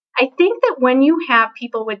I think that when you have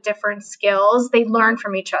people with different skills, they learn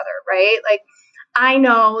from each other, right? Like, I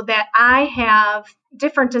know that I have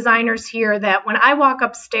different designers here that when I walk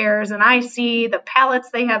upstairs and I see the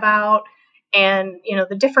palettes they have out and,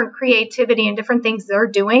 the different creativity and different things they're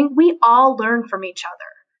doing, we all learn from each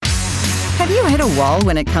other. Have you hit a wall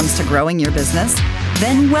when it comes to growing your business?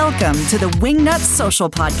 Then welcome to the Wingnut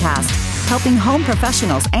Social Podcast, helping home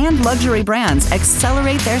professionals and luxury brands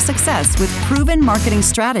accelerate their success with proven marketing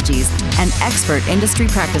strategies and expert industry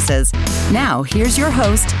practices. Now, here's your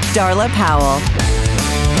host, Darla Powell.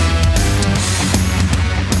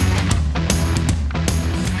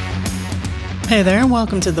 Hey there, and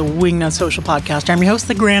welcome to the Wingnut Social Podcast. I'm your host,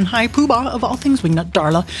 the Grand High Poobah of all things Wingnut,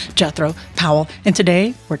 Darla Jethro Powell. And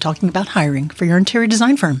today, we're talking about hiring for your interior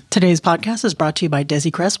design firm. Today's podcast is brought to you by Desi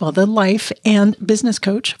Cresswell, the life and business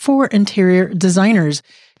coach for interior designers.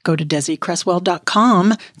 Go to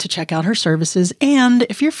DesiCresswell.com to check out her services. And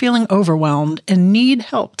if you're feeling overwhelmed and need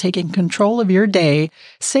help taking control of your day,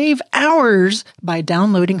 save hours by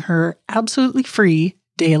downloading her absolutely free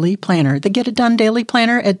Daily Planner, the Get It Done Daily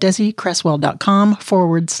Planner at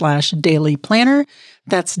DesiCresswell.com/Daily Planner.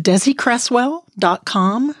 That's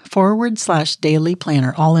DesiCresswell.com/Daily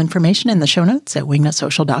Planner. All information in the show notes at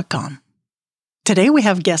wingnutsocial.com. Today we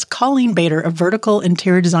have guest Colleen Bader of Vertical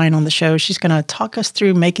Interior Design on the show. She's going to talk us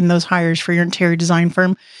through making those hires for your interior design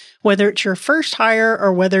firm. Whether it's your first hire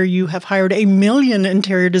or whether you have hired 1 million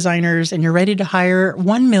interior designers and you're ready to hire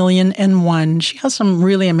 1,000,001, she has some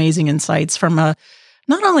really amazing insights from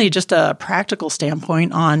not only just a practical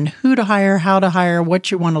standpoint on who to hire, how to hire,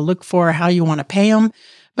 what you want to look for, how you want to pay them,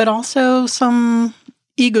 but also some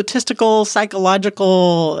egotistical,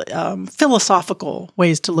 psychological, philosophical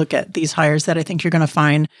ways to look at these hires that I think you're going to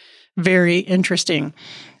find very interesting.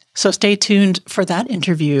 So stay tuned for that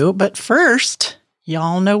interview. But first,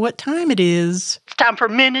 y'all know what time it is. It's time for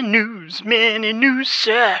mini news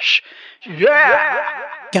sesh. Yeah!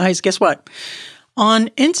 Guys, guess what? On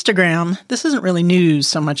Instagram, this isn't really news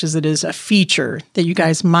so much as it is a feature that you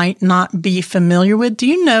guys might not be familiar with. Do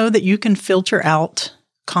you know that you can filter out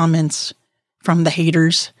comments from the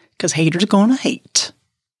haters? Because haters are going to hate.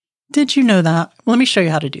 Did you know that? Well, let me show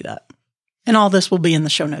you how to do that. And all this will be in the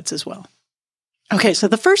show notes as well. Okay, so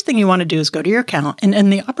the first thing you want to do is go to your account. And in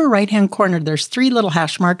the upper right-hand corner, there's 3 little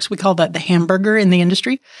hash marks. We call that the hamburger in the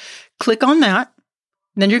industry. Click on that.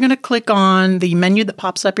 Then you're going to click on the menu that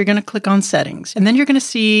pops up. You're going to click on settings. And then you're going to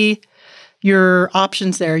see your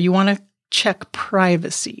options there. You want to check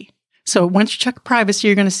privacy. So once you check privacy,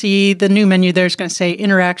 you're going to see the new menu there. It's going to say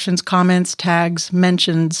interactions, comments, tags,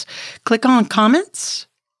 mentions. Click on comments.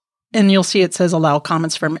 And you'll see it says allow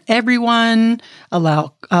comments from everyone,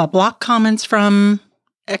 allow block comments from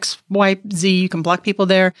X, Y, Z. You can block people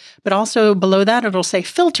there. But also below that, it'll say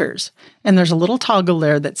filters. And there's a little toggle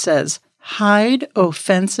there that says hide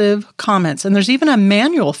offensive comments. And there's even a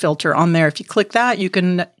manual filter on there. If you click that, you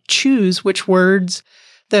can choose which words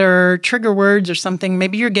that are trigger words or something.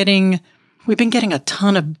 Maybe we've been getting a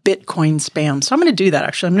ton of Bitcoin spam. So I'm going to do that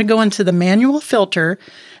actually. I'm going to go into the manual filter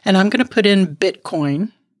and I'm going to put in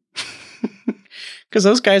Bitcoin because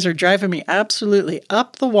those guys are driving me absolutely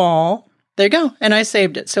up the wall. There you go. And I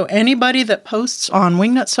saved it. So anybody that posts on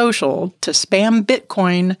Wingnut Social to spam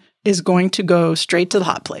Bitcoin is going to go straight to the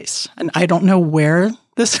hot place. And I don't know where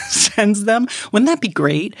this sends them. Wouldn't that be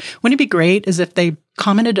great? Wouldn't it be great as if they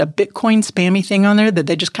commented a Bitcoin spammy thing on there that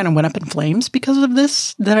they just kind of went up in flames because of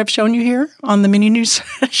this that I've shown you here on the mini news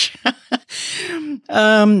session?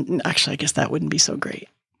 Actually, I guess that wouldn't be so great,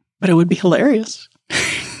 but it would be hilarious.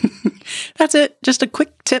 That's it. Just a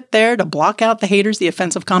quick tip there to block out the haters, the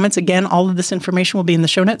offensive comments. Again, all of this information will be in the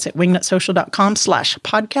show notes at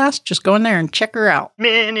wingnutsocial.com/podcast. Just go in there and check her out.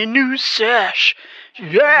 Mini news sesh.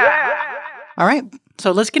 Yeah. All right.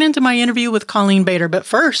 So let's get into my interview with Colleen Bader. But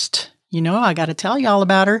first, I got to tell you all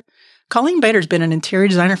about her. Colleen Bader's been an interior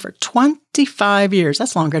designer for 25 years.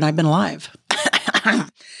 That's longer than I've been alive.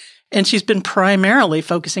 And she's been primarily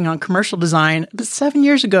focusing on commercial design. But 7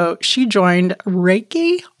 years ago, she joined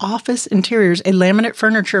Reiki Office Interiors, a laminate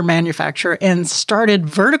furniture manufacturer, and started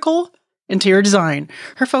Vertical Interior Design.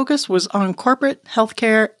 Her focus was on corporate,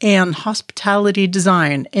 healthcare, and hospitality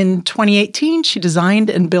design. In 2018, she designed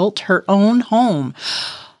and built her own home.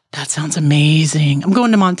 That sounds amazing. I'm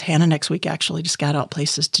going to Montana next week, actually, to scout out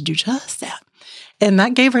places to do just that. And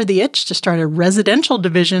that gave her the itch to start a residential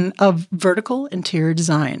division of Vertical Interior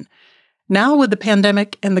Design. Now, with the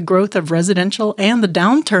pandemic and the growth of residential and the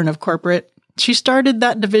downturn of corporate, she started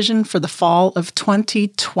that division for the fall of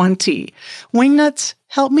 2020. Wingnuts,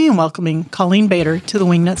 help me in welcoming Colleen Bader to the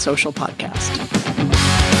Wingnut Social Podcast.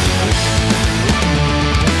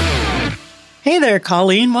 Hey there,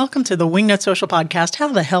 Colleen. Welcome to the Wingnut Social Podcast. How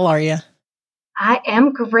the hell are you? I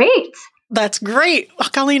am great. That's great.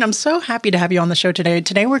 Colleen, I'm so happy to have you on the show today.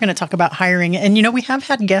 Today, we're going to talk about hiring. And, we have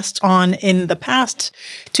had guests on in the past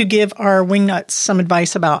to give our wingnuts some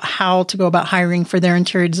advice about how to go about hiring for their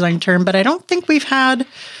interior design term. But I don't think we've had,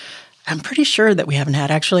 I'm pretty sure that we haven't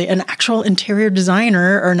had actually an actual interior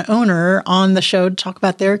designer or an owner on the show to talk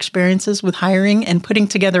about their experiences with hiring and putting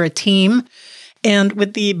together a team. And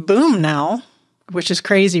with the boom now, which is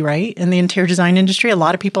crazy, right? In the interior design industry, a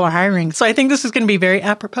lot of people are hiring. So I think this is going to be very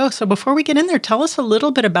apropos. So before we get in there, tell us a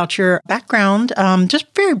little bit about your background,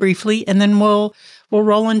 just very briefly, and then we'll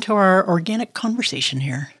roll into our organic conversation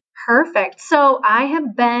here. Perfect. So I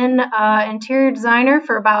have been an interior designer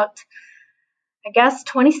for about,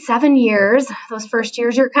 27 years. Those first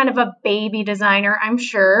years, you're kind of a baby designer, I'm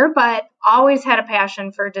sure, but always had a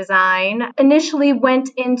passion for design. Initially went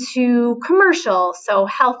into commercial, so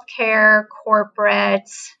healthcare, corporate,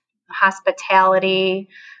 hospitality.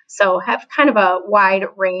 So have kind of a wide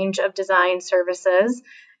range of design services.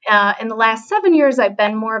 In the last 7 years, I've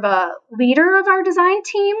been more of a leader of our design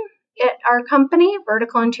team at our company,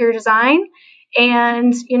 Vertical Interior Design.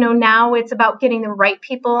 And, now it's about getting the right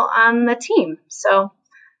people on the team. So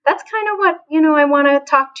that's kind of what, I want to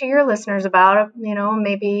talk to your listeners about,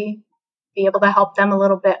 maybe be able to help them a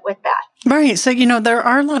little bit with that. Right. So, there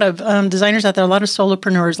are a lot of designers out there, a lot of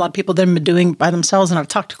solopreneurs, a lot of people that have been doing by themselves. And I've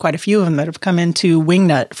talked to quite a few of them that have come into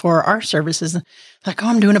Wingnut for our services. Like,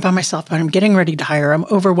 I'm doing it by myself, but I'm getting ready to hire. I'm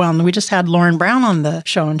overwhelmed. We just had Lauren Brown on the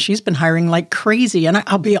show, and she's been hiring like crazy. And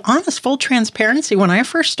I'll be honest, full transparency, when I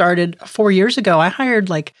first started 4 years ago, I hired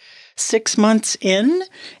like 6 months in,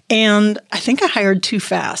 and I think I hired too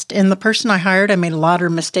fast. And the person I hired, I made a lot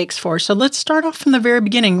of mistakes for. So let's start off from the very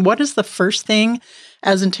beginning. What is the first thing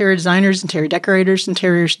as interior designers, interior decorators,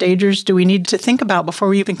 interior stagers do we need to think about before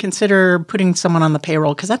we even consider putting someone on the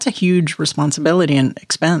payroll? Because that's a huge responsibility and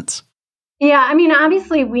expense. Yeah,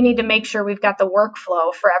 obviously we need to make sure we've got the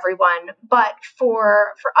workflow for everyone. But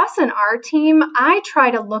for us and our team, I try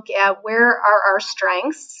to look at where are our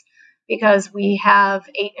strengths, because we have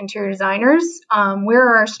 8 interior designers. Where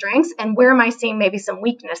are our strengths and where am I seeing maybe some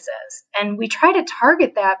weaknesses? And we try to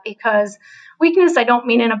target that, because weakness, I don't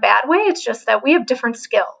mean in a bad way. It's just that we have different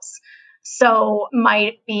skills. So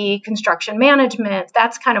might be construction management.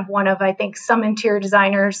 That's kind of one of, I think, some interior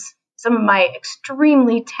designers, some of my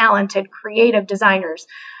extremely talented creative designers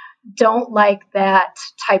don't like that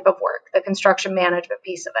type of work, the construction management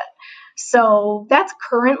piece of it. So that's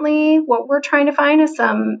currently what we're trying to find, is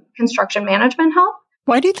some construction management help.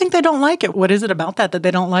 Why do you think they don't like it? What is it about that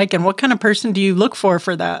they don't like? And what kind of person do you look for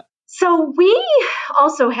that? So we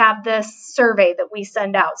also have this survey that we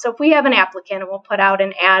send out. So if we have an applicant, and we'll put out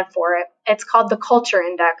an ad for it, it's called the Culture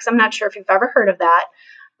Index. I'm not sure if you've ever heard of that,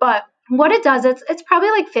 but what it does, it's probably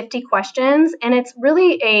like 50 questions, and it's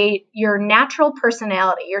really your natural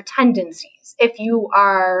personality, your tendencies. If you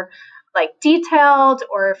are like detailed,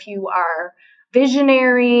 or if you are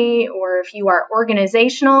visionary, or if you are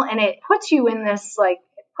organizational, and it puts you in this, it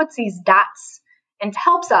puts these dots and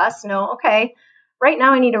helps us know, okay, right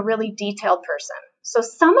now I need a really detailed person. So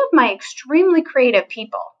some of my extremely creative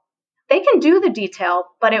people, they can do the detail,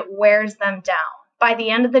 but it wears them down. By the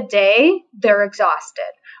end of the day, they're exhausted.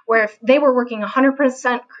 Where if they were working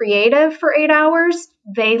 100% creative for 8 hours,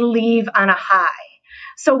 they leave on a high.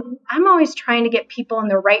 So I'm always trying to get people in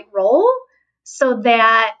the right role so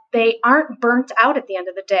that they aren't burnt out at the end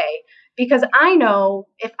of the day. Because I know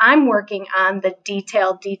if I'm working on the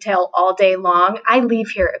detail all day long, I leave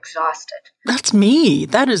here exhausted. That's me.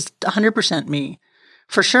 That is 100% me.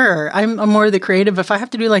 For sure. I'm more the creative. If I have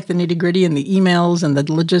to do like the nitty gritty and the emails and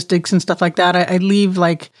the logistics and stuff like that, I leave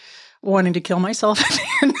like wanting to kill myself.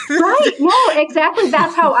 Right. No, exactly.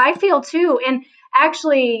 That's how I feel too. And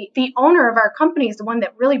actually, the owner of our company is the one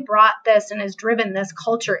that really brought this and has driven this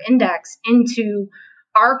culture index into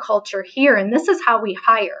our culture here. And this is how we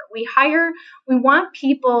hire. We want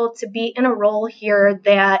people to be in a role here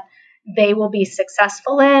that they will be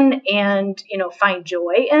successful in and, find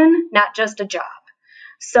joy in, not just a job.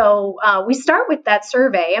 So we start with that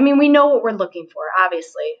survey. We know what we're looking for,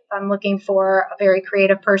 obviously. If I'm looking for a very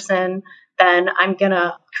creative person, then I'm going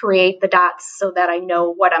to create the dots so that I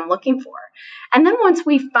know what I'm looking for. And then once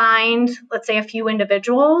we find, let's say, a few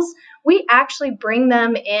individuals, we actually bring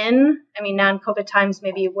them in. Non-COVID times,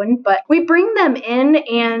 maybe you wouldn't, but we bring them in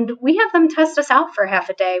and we have them test us out for half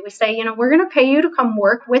a day. We say, we're going to pay you to come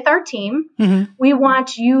work with our team. Mm-hmm. We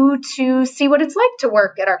want you to see what it's like to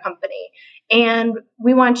work at our company. And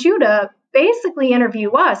we want you to basically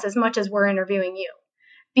interview us as much as we're interviewing you.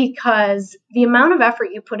 because the amount of effort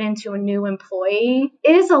you put into a new employee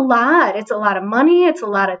is a lot. It's a lot of money. It's a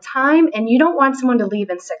lot of time. And you don't want someone to leave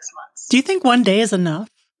in 6 months. Do you think one day is enough?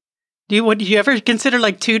 Do you ever consider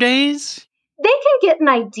like 2 days? They can get an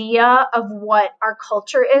idea of what our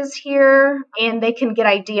culture is here, and they can get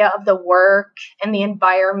idea of the work and the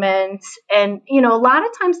environment. And, a lot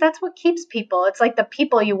of times that's what keeps people. It's like the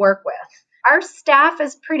people you work with. Our staff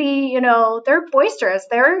is pretty, they're boisterous.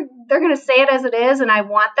 They're going to say it as it is, and I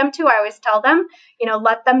want them to. I always tell them,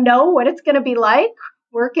 let them know what it's going to be like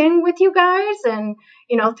working with you guys, and,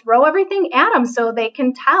 throw everything at them so they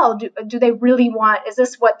can tell, do they really want, is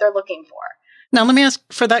this what they're looking for? Now, let me ask,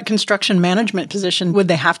 for that construction management position, would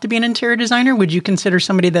they have to be an interior designer? Would you consider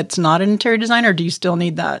somebody that's not an interior designer, or do you still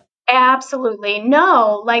need that? Absolutely.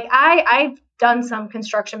 No, like I've done some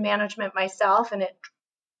construction management myself, and it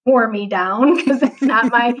wore me down because it's not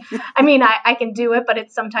my, I can do it, but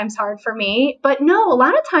it's sometimes hard for me. But no, a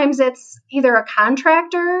lot of times it's either a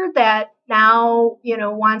contractor that now,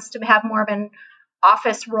 wants to have more of an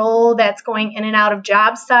office role that's going in and out of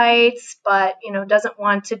job sites, but, doesn't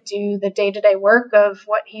want to do the day-to-day work of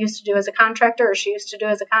what he used to do as a contractor or she used to do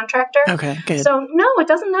as a contractor. Okay, good. So no, it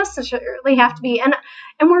doesn't necessarily have to be. And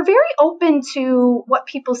we're very open to what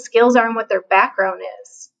people's skills are and what their background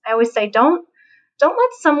is. I always say, don't let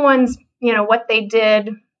someone's, what they did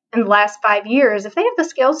in the last 5 years, if they have the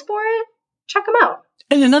skills for it, check them out.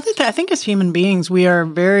 And another thing, I think as human beings, we are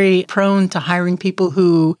very prone to hiring people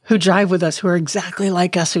who jive with us, who are exactly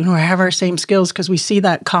like us, who have our same skills, because we see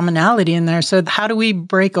that commonality in there. So how do we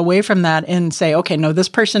break away from that and say, okay, no, this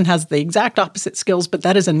person has the exact opposite skills, but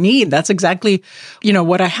that is a need. That's exactly,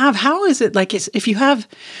 what I have. How is it like if you have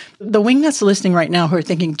the Wingnuts listening right now who are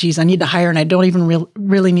thinking, geez, I need to hire and I don't even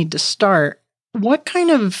really need to start. What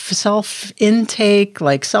kind of self-intake,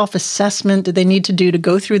 like self-assessment do they need to do to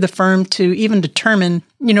go through the firm to even determine,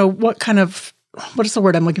 what is the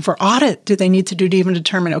word I'm looking for? Audit do they need to do to even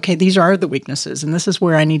determine, okay, these are the weaknesses and this is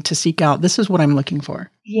where I need to seek out. This is what I'm looking for.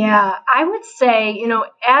 Yeah, I would say,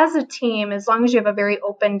 as a team, as long as you have a very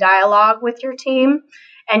open dialogue with your team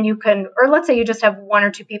and you can, or let's say you just have 1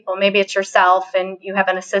 or 2 people, maybe it's yourself and you have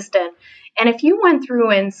an assistant. And if you went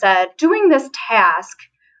through and said, doing this task,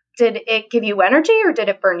 did it give you energy or did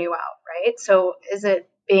it burn you out, right? So is it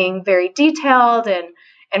being very detailed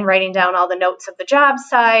and writing down all the notes of the job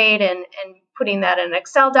site and putting that in an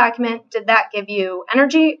Excel document? Did that give you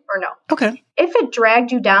energy or no? Okay. If it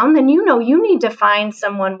dragged you down, then you need to find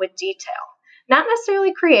someone with detail. Not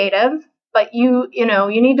necessarily creative, but you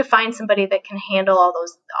need to find somebody that can handle all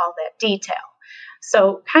that detail.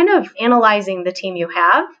 So kind of analyzing the team you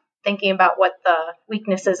have, thinking about what the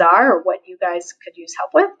weaknesses are or what you guys could use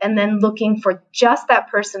help with, and then looking for just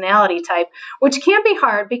that personality type, which can be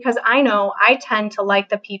hard because I know I tend to like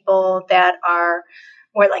the people that are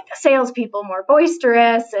more like the salespeople, more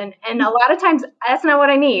boisterous, and a lot of times that's not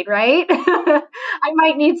what I need, right? I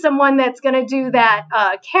might need someone that's going to do that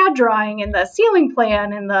CAD drawing and the ceiling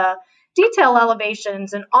plan and the detail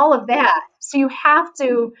elevations and all of that. So you have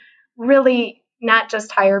to really not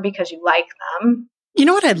just hire because you like them. You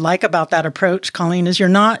know what I'd like about that approach, Colleen, is you're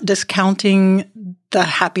not discounting the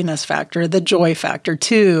happiness factor, the joy factor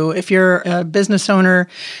too. If you're a business owner,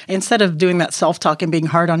 instead of doing that self-talk and being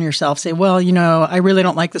hard on yourself, say, well, I really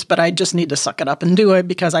don't like this, but I just need to suck it up and do it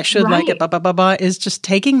because I should like it, is just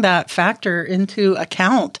taking that factor into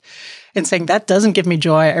account and saying, that doesn't give me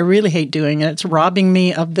joy. I really hate doing it. It's robbing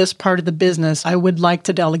me of this part of the business. I would like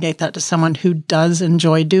to delegate that to someone who does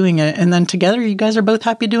enjoy doing it. And then together, you guys are both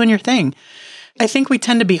happy doing your thing. I think we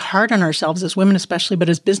tend to be hard on ourselves as women, especially, but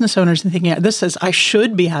as business owners and thinking, this says I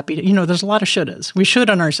should be happy. There's a lot of shouldas. We should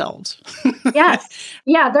on ourselves. Yes.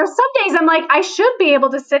 Yeah. There's some days I'm like, I should be able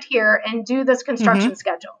to sit here and do this construction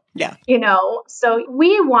schedule. Yeah. So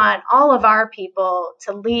we want all of our people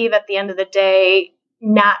to leave at the end of the day,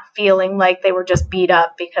 not feeling like they were just beat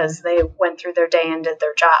up because they went through their day and did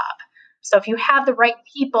their job. So if you have the right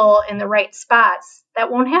people in the right spots, that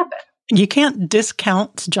won't happen. You can't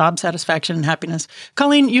discount job satisfaction and happiness.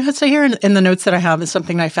 Colleen, you had say here in the notes that I have is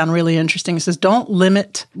something I found really interesting. It says, don't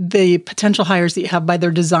limit the potential hires that you have by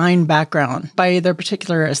their design background, by their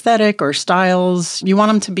particular aesthetic or styles. You want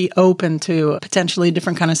them to be open to potentially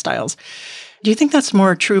different kind of styles. Do you think that's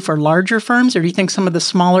more true for larger firms, or do you think some of the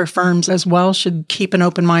smaller firms as well should keep an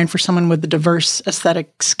open mind for someone with the diverse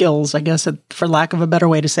aesthetic skills, I guess, for lack of a better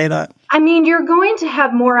way to say that? I mean, you're going to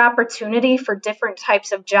have more opportunity for different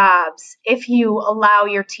types of jobs if you allow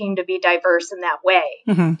your team to be diverse in that way.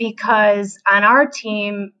 Mm-hmm. Because on our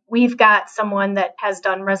team, we've got someone that has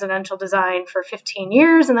done residential design for 15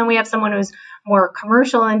 years, and then we have someone who's more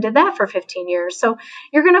commercial and did that for 15 years. So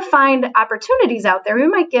you're going to find opportunities out there. We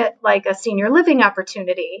might get like a senior living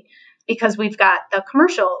opportunity because we've got the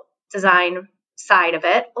commercial design side of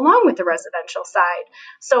it along with the residential side.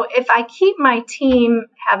 So if I keep my team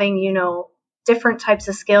having, different types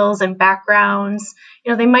of skills and backgrounds,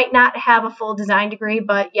 they might not have a full design degree,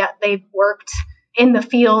 but yet they've worked in the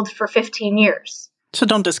field for 15 years. So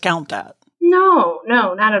don't discount that. No,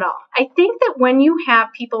 not at all. I think that when you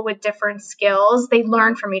have people with different skills, they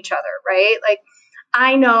learn from each other, right? Like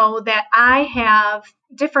I know that I have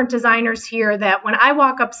different designers here that when I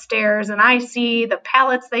walk upstairs and I see the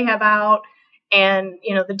palettes they have out, and,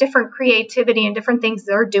 the different creativity and different things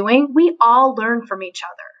they're doing, we all learn from each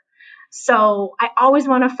other. So I always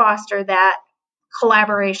want to foster that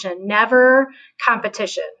collaboration, never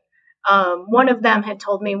competition. One of them had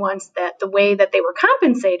told me once that the way that they were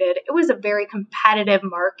compensated, it was a very competitive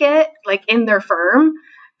market, like in their firm,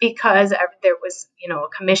 because there was, a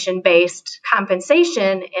commission-based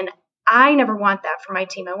compensation. And I never want that for my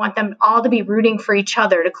team. I want them all to be rooting for each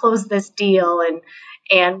other to close this deal and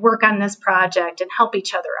work on this project and help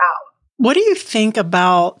each other out. What do you think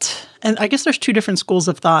about, and I guess there's two different schools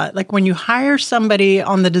of thought, like when you hire somebody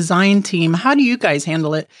on the design team, how do you guys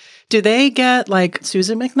handle it? Do they get like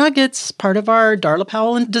Susan McNuggets, part of our Darla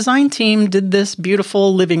Powell design team, did this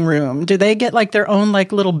beautiful living room? Do they get like their own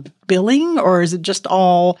like little billing, or is it just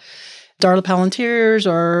all Darla Powell Interiors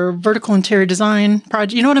or vertical interior design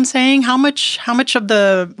project? You know what I'm saying? How much of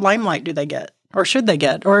the limelight do they get, or should they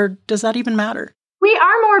get, or does that even matter? We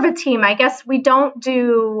are more of a team. I guess we don't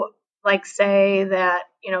do like say that,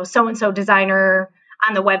 so-and-so designer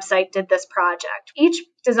on the website did this project. Each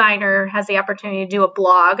designer has the opportunity to do a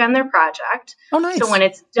blog on their project. Oh, nice. So when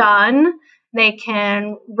it's done, they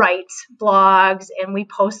can write blogs and we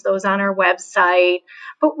post those on our website.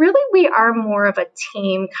 But really, we are more of a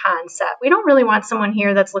team concept. We don't really want someone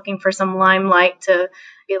here that's looking for some limelight to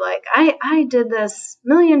be like, I did this $1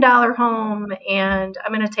 million home and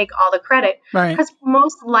I'm going to take all the credit. Right. Because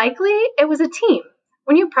most likely it was a team.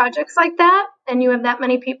 When you have projects like that and you have that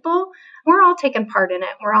many people, we're all taking part in it.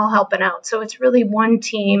 We're all helping out. So it's really one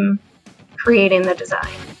team creating the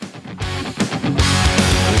design.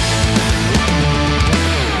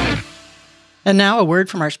 And now a word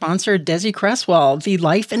from our sponsor, Desi Cresswell, the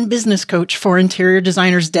life and business coach for interior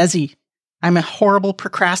designers. Desi, I'm a horrible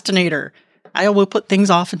procrastinator. I will put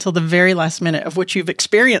things off until the very last minute, of which you've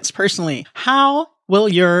experienced personally. How will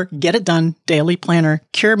your Get It Done daily planner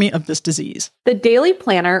cure me of this disease? The daily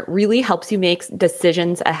planner really helps you make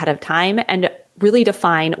decisions ahead of time and really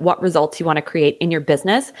define what results you want to create in your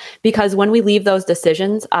business. Because when we leave those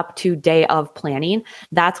decisions up to day of planning,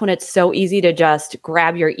 that's when it's so easy to just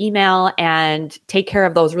grab your email and take care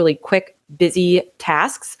of those really quick, busy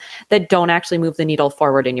tasks that don't actually move the needle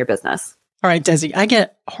forward in your business. All right, Desi, I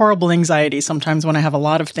get horrible anxiety sometimes when I have a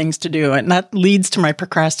lot of things to do, and that leads to my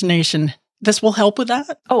procrastination. This will help with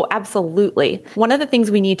that? Oh, absolutely. One of the things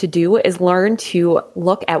we need to do is learn to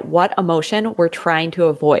look at what emotion we're trying to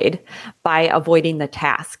avoid by avoiding the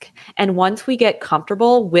task. And once we get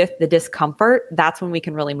comfortable with the discomfort, that's when we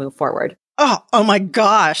can really move forward. Oh my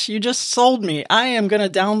gosh, you just sold me. I am going to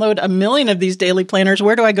download 1 million of these daily planners.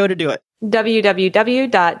 Where do I go to do it?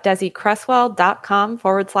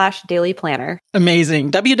 www.desicresswell.com/daily planner.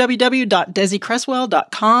 Amazing.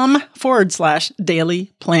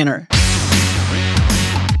 www.desicresswell.com/daily planner.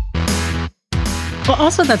 Well,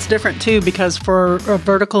 also that's different too, because for a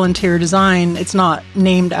vertical interior design, it's not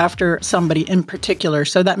named after somebody in particular.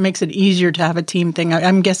 So that makes it easier to have a team thing.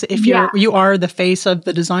 I'm guessing if you are the face of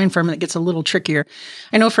the design firm, it gets a little trickier.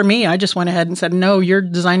 I know for me, I just went ahead and said, no, you're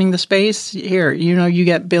designing the space here. You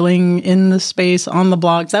get billing in the space on the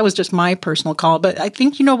blogs. That was just my personal call. But I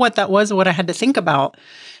think what that was, what I had to think about.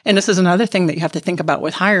 And this is another thing that you have to think about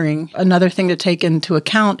with hiring. Another thing to take into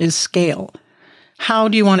account is scale. How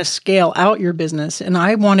do you want to scale out your business? And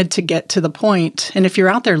I wanted to get to the point, and if you're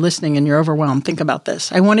out there listening and you're overwhelmed, think about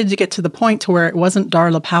this. I wanted to get to the point to where it wasn't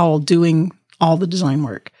Darla Powell doing all the design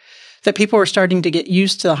work, that people were starting to get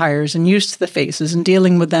used to the hires and used to the faces and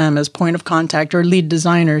dealing with them as point of contact or lead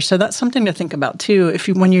designers. So that's something to think about too.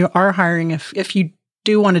 When you are hiring, if you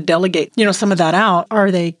do want to delegate, some of that out,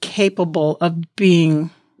 are they capable of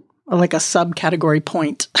being like a subcategory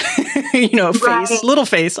point, a little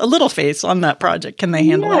face on that project. Can they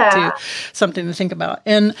handle that too? Something to think about.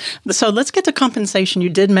 And so let's get to compensation. You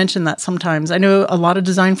did mention that sometimes. I know a lot of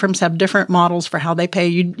design firms have different models for how they pay.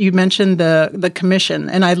 You mentioned the commission.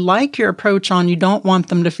 And I like your approach on you don't want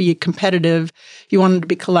them to be competitive. You want them to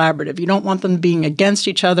be collaborative. You don't want them being against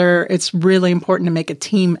each other. It's really important to make a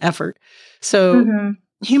team effort. So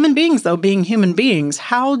human beings, though, being human beings,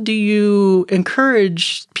 how do you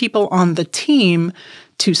encourage people on the team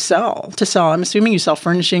to sell? I'm assuming you sell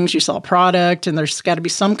furnishings, you sell product, and there's got to be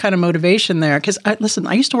some kind of motivation there. Because,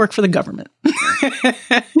 I used to work for the government.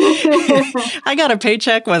 I got a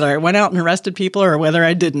paycheck whether I went out and arrested people or whether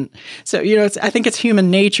I didn't. So, I think it's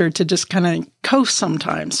human nature to just kind of coast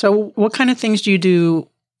sometimes. So what kind of things do you do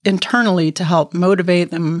internally to help motivate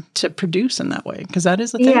them to produce in that way? Because that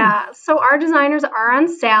is a thing. Yeah. So our designers are on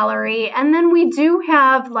salary, and then we do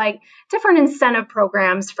have like different incentive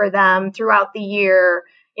programs for them throughout the year,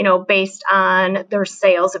 based on their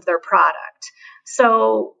sales of their product.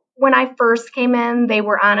 So when I first came in, they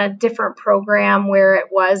were on a different program where it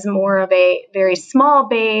was more of a very small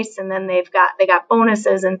base, and then they got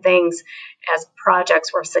bonuses and things as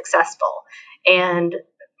projects were successful. And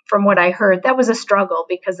from what I heard, that was a struggle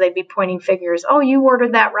because they'd be pointing figures. Oh, you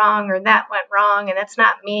ordered that wrong, or that went wrong, and that's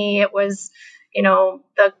not me. It was,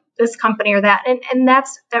 this company or that. And that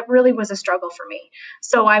really was a struggle for me.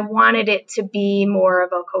 So I wanted it to be more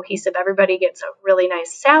of a cohesive, everybody gets a really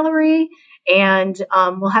nice salary, and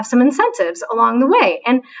we'll have some incentives along the way.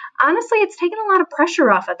 And honestly, it's taken a lot of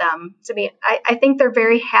pressure off of them. I think they're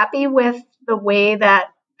very happy with the way that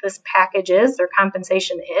this package is, their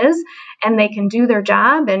compensation is, and they can do their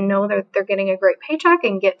job and know that they're getting a great paycheck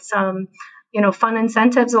and get some, fun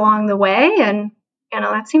incentives along the way. And,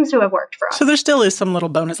 that seems to have worked for us. So there still is some little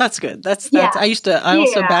bonus. That's good. That's I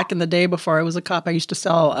also, back in the day before I was a cop, I used to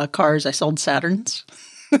sell cars. I sold Saturns.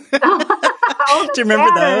 Do you remember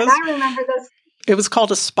those? I remember those. It was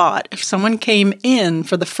called a spot. If someone came in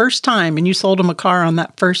for the first time and you sold them a car on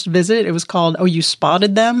that first visit, it was called, you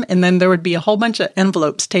spotted them. And then there would be a whole bunch of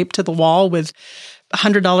envelopes taped to the wall with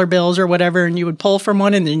 $100 bills or whatever, and you would pull from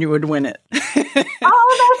one and then you would win it.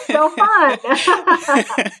 Oh, that's so fun.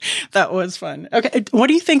 That was fun. Okay. What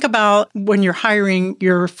do you think about when you're hiring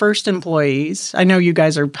your first employees? I know you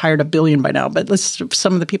guys are hired 1 billion by now, but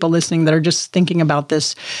some of the people listening that are just thinking about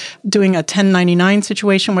this, doing a 1099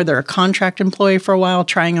 situation where they're a contract employee for a while,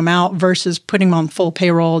 trying them out versus putting them on full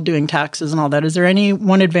payroll, doing taxes and all that. Is there any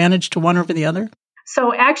one advantage to one over the other?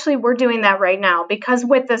 So actually, we're doing that right now because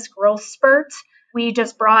with this growth spurt, we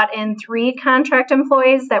just brought in 3 contract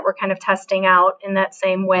employees that we're kind of testing out in that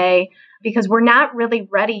same way because we're not really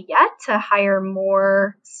ready yet to hire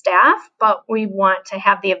more staff, but we want to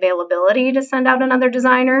have the availability to send out another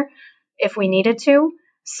designer if we needed to.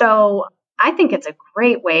 So I think it's a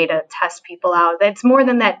great way to test people out. It's more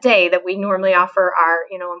than that day that we normally offer our,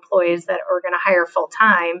 employees that are going to hire full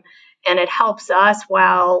time, and it helps us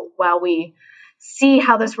while we see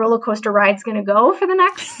how this roller coaster ride is going to go for the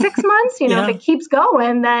next 6 months. If it keeps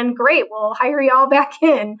going, then great, we'll hire you all back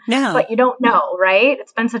in. Yeah. But you don't know, right?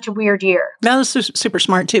 It's been such a weird year. That was super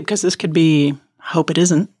smart too, because this could be, hope it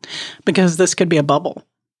isn't, because this could be a bubble.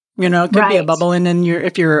 It could be a bubble. And then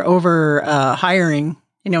if you're over hiring,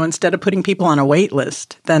 instead of putting people on a wait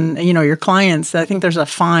list, then, your clients, I think there's a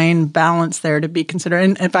fine balance there to be considered.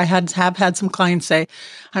 And if I have had some clients say,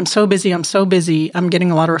 I'm so busy, I'm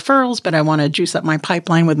getting a lot of referrals, but I want to juice up my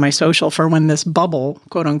pipeline with my social for when this bubble,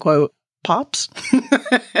 quote unquote, pops.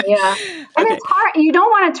 Yeah. And it's hard. You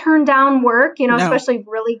don't want to turn down work, especially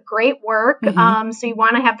really great work. Mm-hmm. So you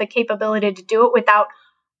want to have the capability to do it without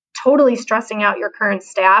totally stressing out your current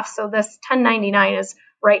staff. So this 1099 is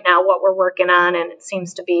right now what we're working on, and it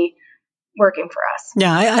seems to be working for us.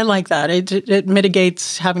 Yeah, I like that. It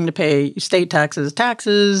mitigates having to pay state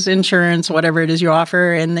taxes, insurance, whatever it is you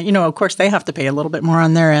offer. And, of course, they have to pay a little bit more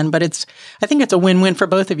on their end. But I think it's a win-win for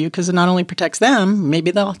both of you because it not only protects them,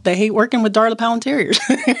 maybe they hate working with Darla Powell Interiors.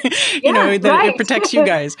 It protects you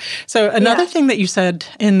guys. So another thing that you said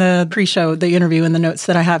in the pre-show, the interview and the notes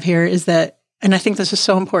that I have here is that, and I think this is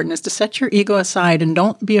so important, is to set your ego aside and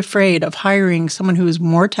don't be afraid of hiring someone who is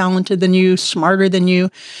more talented than you, smarter than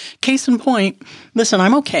you. Case in point, listen,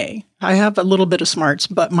 I'm okay. I have a little bit of smarts,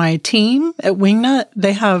 but my team at Wingnut,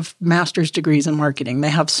 they have master's degrees in marketing.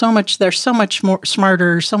 They're so much more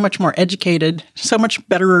smarter, so much more educated, so much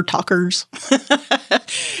better talkers,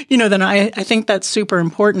 than I think that's super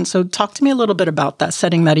important. So talk to me a little bit about that,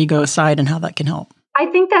 setting that ego aside and how that can help. I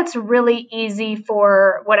think that's really easy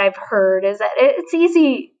for what I've heard is that it's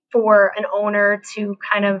easy for an owner to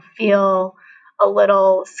kind of feel a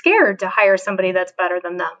little scared to hire somebody that's better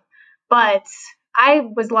than them. But I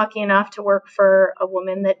was lucky enough to work for a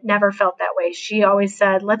woman that never felt that way. She always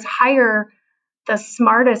said, let's hire the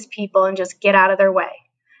smartest people and just get out of their way.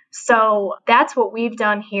 So that's what we've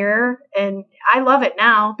done here. And I love it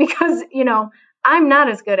now because, I'm not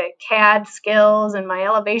as good at CAD skills and my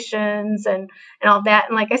elevations and all that.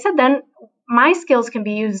 And like I said, then my skills can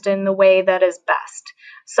be used in the way that is best.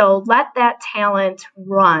 So let that talent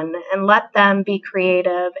run and let them be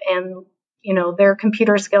creative. And, their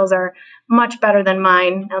computer skills are much better than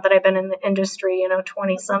mine now that I've been in the industry,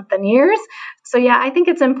 20 something years. So yeah, I think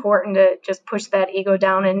it's important to just push that ego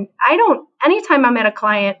down. And anytime I'm at a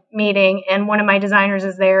client meeting and one of my designers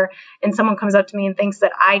is there and someone comes up to me and thinks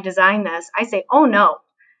that I designed this, I say, oh no,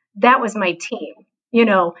 that was my team.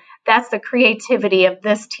 That's the creativity of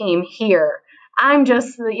this team here. I'm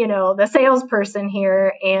just, the salesperson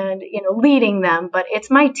here and, leading them, but it's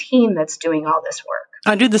my team that's doing all this work.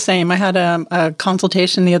 I do the same. I had a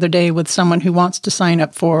consultation the other day with someone who wants to sign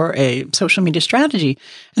up for a social media strategy.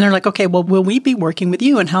 And they're like, okay, well, will we be working with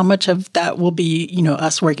you? And how much of that will be,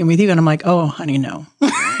 us working with you? And I'm like, oh, honey, no.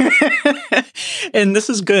 And this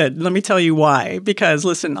is good. Let me tell you why. Because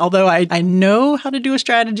listen, although I know how to do a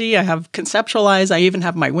strategy, I have conceptualized, I even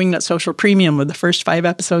have my Wingnut Social Premium with the first 5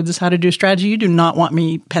 episodes is how to do a strategy. You do not want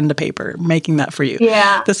me pen to paper making that for you.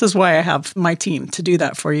 Yeah. This is why I have my team to do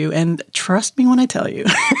that for you. And trust me when I tell you.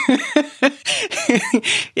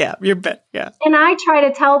 Yeah, you're bet. Yeah. And I try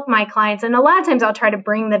to tell my clients, and a lot of times I'll try to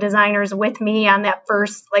bring the designers with me on that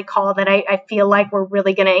first call that I feel like we're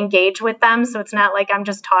really going to engage with them. So it's not like I'm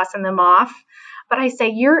just tossing them off. But I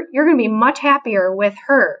say, you're going to be much happier with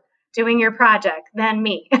her doing your project than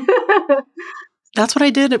me. That's what I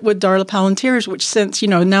did with Darla Palantiers, which since,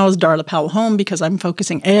 now is Darla Powell Home because I'm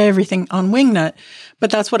focusing everything on Wingnut.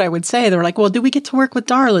 But that's what I would say. They were like, well, do we get to work with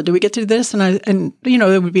Darla? Do we get to do this? And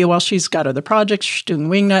it would be, well, she's got other projects. She's doing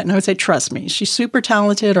Wingnut. And I would say, trust me, she's super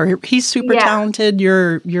talented or he's super talented.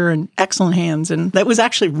 You're in excellent hands. And that was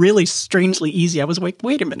actually really strangely easy. I was like,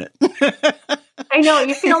 wait a minute. I know,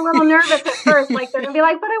 you feel a little nervous at first, like they're going to be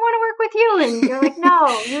like, but I want to work with you. And you're like,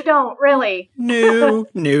 no, you don't really. No,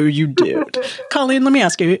 you do. Colleen, let me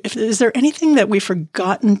ask you, is there anything that we've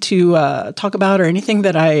forgotten to talk about or anything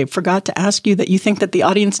that I forgot to ask you that you think that the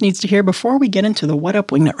audience needs to hear before we get into the What Up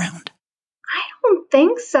Wingnut round? I don't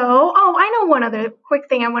think so. Oh, I know one other quick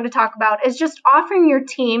thing I want to talk about is just offering your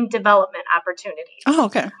team development opportunities. Oh,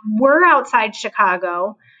 okay. We're outside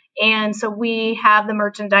Chicago. And so we have the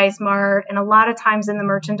Merchandise Mart, and a lot of times in the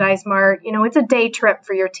Merchandise Mart, it's a day trip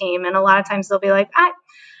for your team. And a lot of times they'll be like,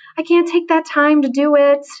 I can't take that time to do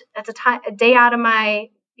it. It's a day out of my,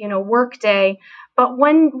 work day. But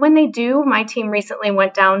when they do, my team recently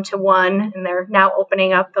went down to one and they're now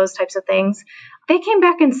opening up those types of things. They came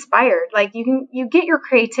back inspired. Like you get your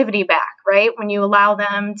creativity back, right? When you allow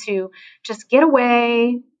them to just get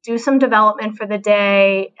away, do some development for the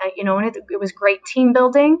day, and it was great team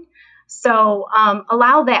building. So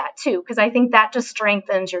allow that too, because I think that just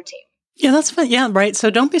strengthens your team. Yeah, that's fun. Yeah, right. So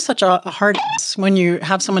don't be such a hard ass when you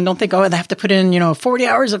have someone. Don't think, they have to put in, 40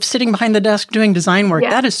 hours of sitting behind the desk doing design work. Yeah.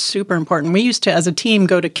 That is super important. We used to, as a team,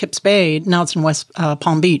 go to Kips Bay. Now it's in West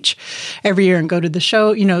Palm Beach every year and go to the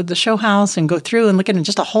show, the show house and go through and look at it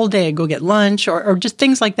just a whole day, go get lunch or just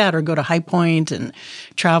things like that, or go to High Point and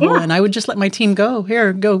travel. Yeah. And I would just let my team go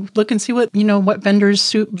look and see what vendors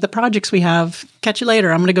suit the projects we have. Catch you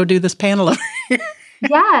later. I'm going to go do this panel over here.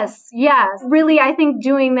 Yes. Really, I think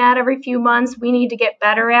doing that every few months, we need to get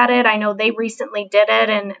better at it. I know they recently did it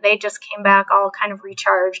and they just came back all kind of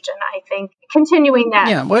recharged. And I think continuing that.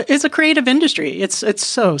 Yeah, well, it's a creative industry. It's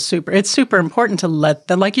super important to let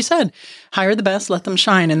them, like you said, hire the best, let them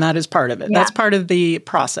shine. And that is part of it. Yeah. That's part of the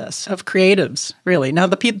process of creatives, really. Now,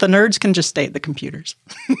 the nerds can just stay at the computers.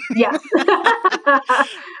 Yeah.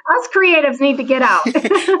 Us creatives need to get out.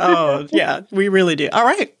 Oh, yeah, we really do. All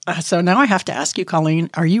right. So now I have to ask you, Colleen,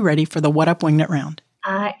 are you ready for the What Up Wingnut round?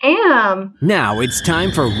 I am. Now it's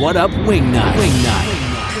time for What Up Wingnut.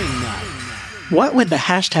 What would the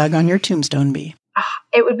hashtag on your tombstone be?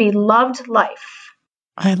 It would be loved life.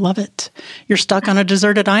 I love it. You're stuck on a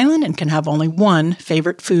deserted island and can have only one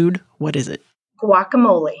favorite food. What is it?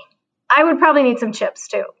 Guacamole. I would probably need some chips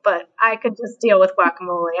too, but I could just deal with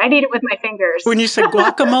guacamole. I'd eat it with my fingers. When you said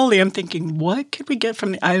guacamole, I'm thinking, what could we get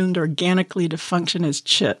from the island organically to function as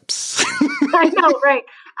chips? I know, right?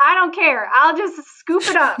 I don't care. I'll just scoop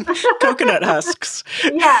it up. Coconut husks.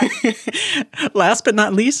 Yes. Last but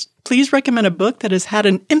not least, please recommend a book that has had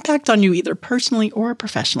an impact on you either personally or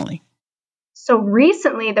professionally. So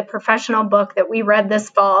recently, the professional book that we read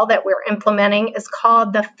this fall that we're implementing is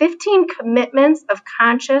called The 15 Commitments of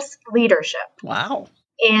Conscious Leadership. Wow.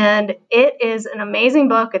 And it is an amazing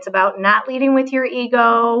book. It's about not leading with your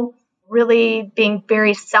ego, really being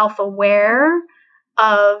very self-aware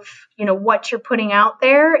of, what you're putting out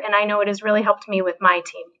there. And I know it has really helped me with my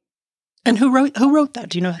team. And who wrote that?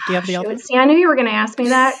 Do you have the author? See, I knew you were going to ask me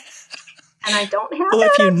that. And I don't have Well,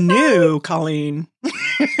 that. if you knew, Colleen.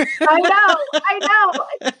 I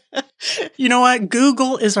know. You know what?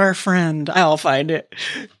 Google is our friend. I'll find it.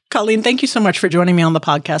 Colleen, thank you so much for joining me on the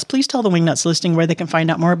podcast. Please tell the Wingnuts listening where they can find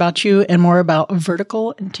out more about you and more about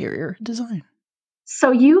vertical interior design. So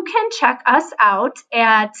you can check us out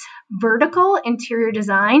at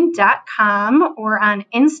verticalinteriordesign.com or on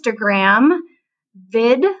Instagram,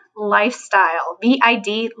 Vid Lifestyle,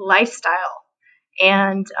 VID Lifestyle.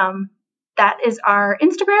 And that is our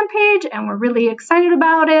Instagram page, and we're really excited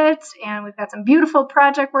about it. And we've got some beautiful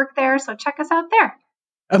project work there, so check us out there.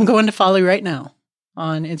 I'm going to follow you right now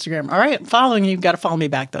on Instagram. All right, I'm following you. You've got to follow me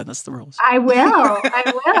back, though. That's the rules. I will.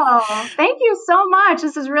 Thank you so much.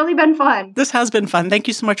 This has really been fun. This has been fun. Thank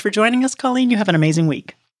you so much for joining us, Colleen. You have an amazing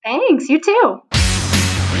week. Thanks. You too.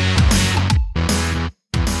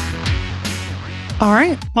 All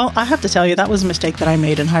right. Well, I have to tell you, that was a mistake that I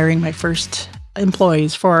made in hiring my first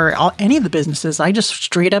employees for any of the businesses. I just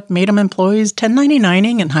straight up made them employees.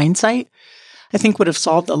 1099ing in hindsight, I think would have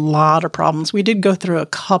solved a lot of problems. We did go through a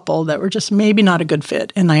couple that were just maybe not a good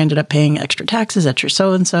fit, and I ended up paying extra taxes, extra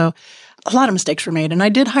so-and-so. A lot of mistakes were made, and I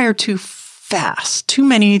did hire too fast. Too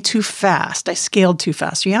many, too fast. I scaled too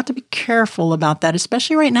fast. So you have to be careful about that,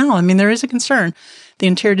 especially right now. I mean, there is a concern. The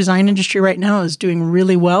interior design industry right now is doing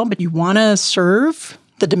really well, but you want to serve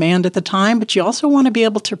the demand at the time, but you also want to be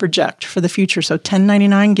able to project for the future. So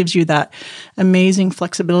 1099 gives you that amazing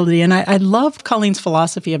flexibility. And I love Colleen's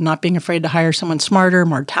philosophy of not being afraid to hire someone smarter,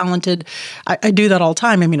 more talented. I do that all the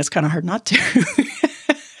time. I mean, it's kind of hard not to.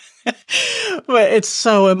 But it's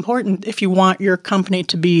so important if you want your company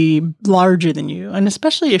to be larger than you, and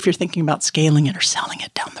especially if you're thinking about scaling it or selling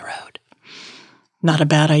it down the road. Not a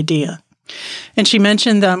bad idea. And she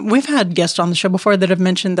mentioned, we've had guests on the show before that have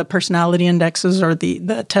mentioned the personality indexes or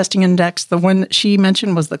the testing index. The one that she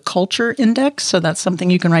mentioned was the culture index. So that's something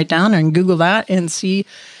you can write down and Google that and see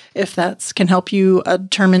if that can help you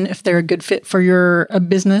determine if they're a good fit for your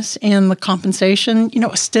business. And the compensation,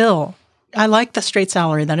 still, I like the straight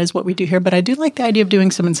salary. That is what we do here. But I do like the idea of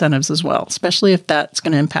doing some incentives as well, especially if that's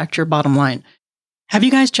going to impact your bottom line. Have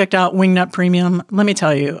you guys checked out Wingnut Premium? Let me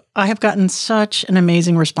tell you, I have gotten such an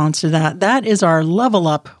amazing response to that. That is our Level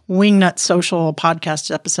Up Wingnut Social podcast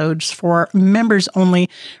episodes for members only.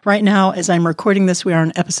 Right now, as I'm recording this, we are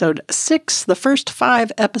on episode 6. The first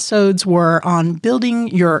 5 episodes were on building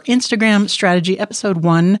your Instagram strategy. Episode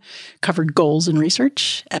 1 covered goals and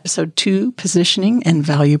research. Episode 2, positioning and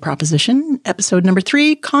value proposition. Episode number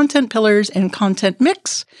 3, content pillars and content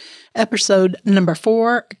mix. Episode number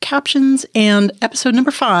 4, captions, and episode number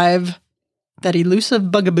 5, that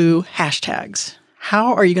elusive bugaboo, hashtags.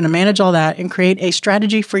 How are you going to manage all that and create a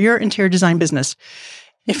strategy for your interior design business?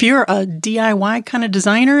 If you're a DIY kind of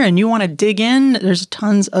designer and you want to dig in, there's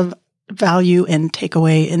tons of value and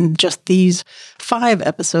takeaway in just these 5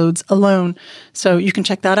 episodes alone. So you can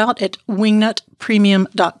check that out at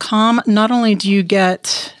wingnutpremium.com. Not only do you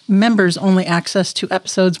get members only access to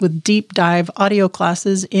episodes with deep dive audio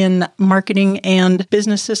classes in marketing and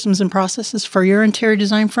business systems and processes for your interior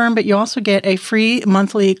design firm, but you also get a free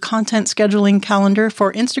monthly content scheduling calendar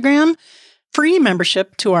for Instagram, free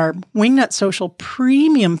membership to our Wingnut Social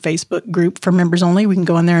Premium Facebook group for members only. We can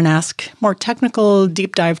go in there and ask more technical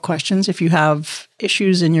deep dive questions if you have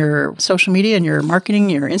issues in your social media and your marketing,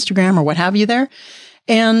 your Instagram or what have you there.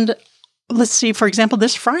 And let's see, for example,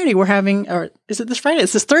 this Friday we're having, or is it this Friday?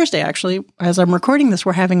 It's this Thursday, actually. As I'm recording this,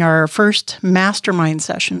 we're having our first mastermind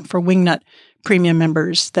session for Wingnut Premium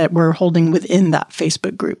members that we're holding within that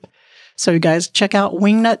Facebook group. So you guys check out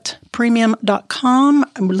wingnutpremium.com.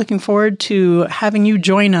 I'm looking forward to having you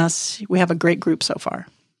join us. We have a great group so far.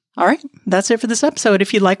 All right, that's it for this episode.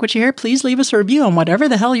 If you like what you hear, please leave us a review on whatever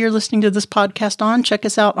the hell you're listening to this podcast on. Check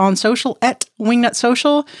us out on social at Wingnut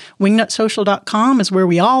Social. Wingnutsocial.com is where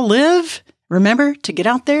we all live. Remember to get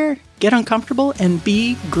out there, get uncomfortable, and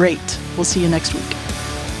be great. We'll see you next week.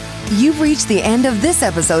 You've reached the end of this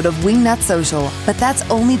episode of Wingnut Social, but that's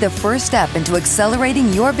only the first step into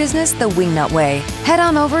accelerating your business the Wingnut way. Head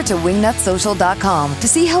on over to wingnutsocial.com to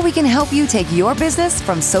see how we can help you take your business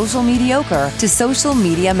from social mediocre to social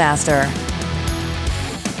media master.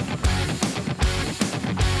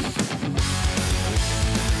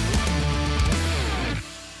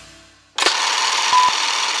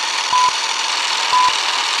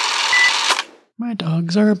 My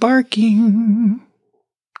dogs are barking.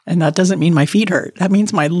 And that doesn't mean my feet hurt. That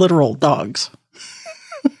means my literal dogs.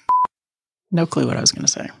 No clue what I was going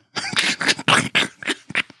to say.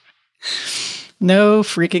 No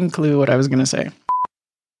freaking clue what I was going to say.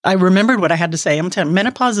 I remembered what I had to say. I'm telling you,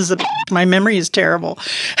 menopause is my memory is terrible.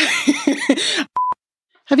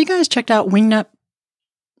 Have you guys checked out Wingnut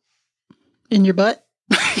in your butt?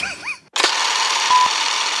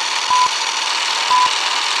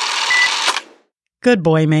 Good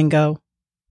boy, Mango.